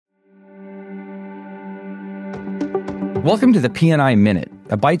Welcome to the P&I Minute,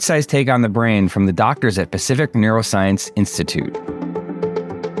 a bite-sized take on the brain from the doctors at Pacific Neuroscience Institute.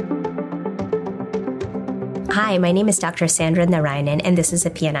 Hi, my name is Dr. Sandra Narayanan, and this is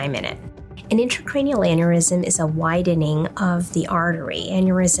a P&I Minute. An intracranial aneurysm is a widening of the artery.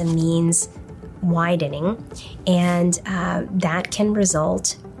 Aneurysm means widening, and that can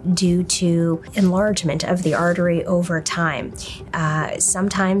result due to enlargement of the artery over time.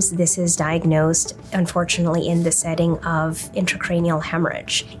 Sometimes this is diagnosed, unfortunately, in the setting of intracranial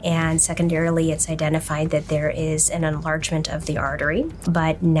hemorrhage, and secondarily it's identified that there is an enlargement of the artery.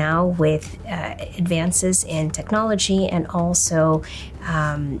 But now with advances in technology and also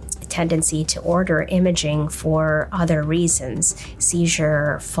tendency to order imaging for other reasons,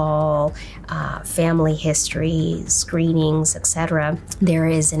 seizure, fall, family history, screenings, etc., there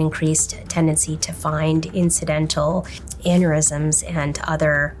is an increased tendency to find incidental aneurysms and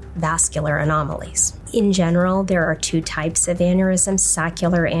other vascular anomalies. In general, there are two types of aneurysms: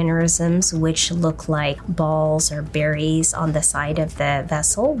 saccular aneurysms, which look like balls or berries on the side of the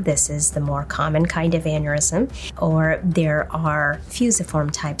vessel. This is the more common kind of aneurysm. Or there are fusiform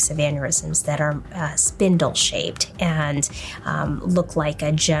types of aneurysms that are spindle-shaped and look like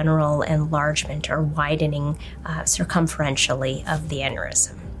a general enlargement or widening circumferentially of the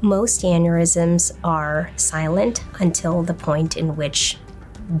aneurysm. Most aneurysms are silent until the point in which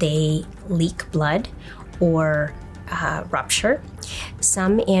they leak blood or rupture.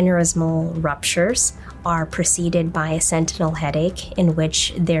 Some aneurysmal ruptures are preceded by a sentinel headache, in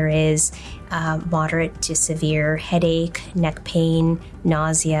which there is moderate to severe headache, neck pain,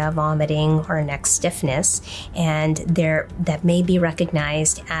 nausea, vomiting, or neck stiffness, and that may be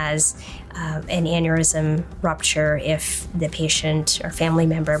recognized as an aneurysm rupture if the patient or family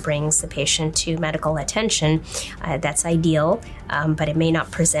member brings the patient to medical attention. That's ideal, but it may not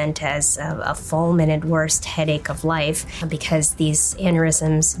present as a fulminant worst headache of life, because these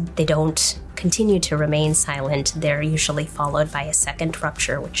aneurysms, they don't continue to remain silent. They're usually followed by a second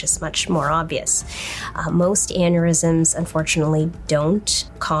rupture, which is much more obvious. Most aneurysms, unfortunately, don't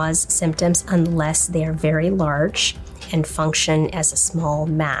cause symptoms unless they are very large and function as a small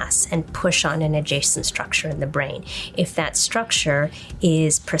mass and push on an adjacent structure in the brain. If that structure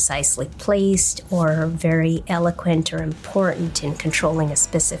is precisely placed or very eloquent or important in controlling a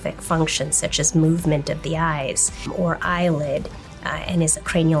specific function, such as movement of the eyes or eyelid, and is a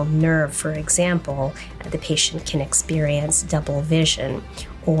cranial nerve, for example, the patient can experience double vision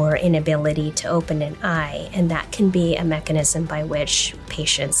or inability to open an eye, and that can be a mechanism by which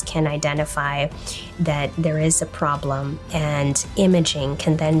patients can identify that there is a problem, and imaging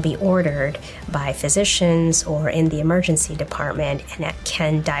can then be ordered by physicians or in the emergency department, and that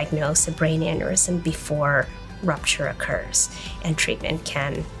can diagnose a brain aneurysm before rupture occurs, and treatment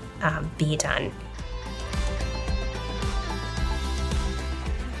can be done.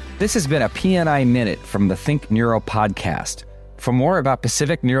 This has been a P&I Minute from the Think Neuro podcast. For more about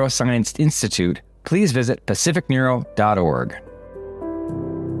Pacific Neuroscience Institute, please visit pacificneuro.org.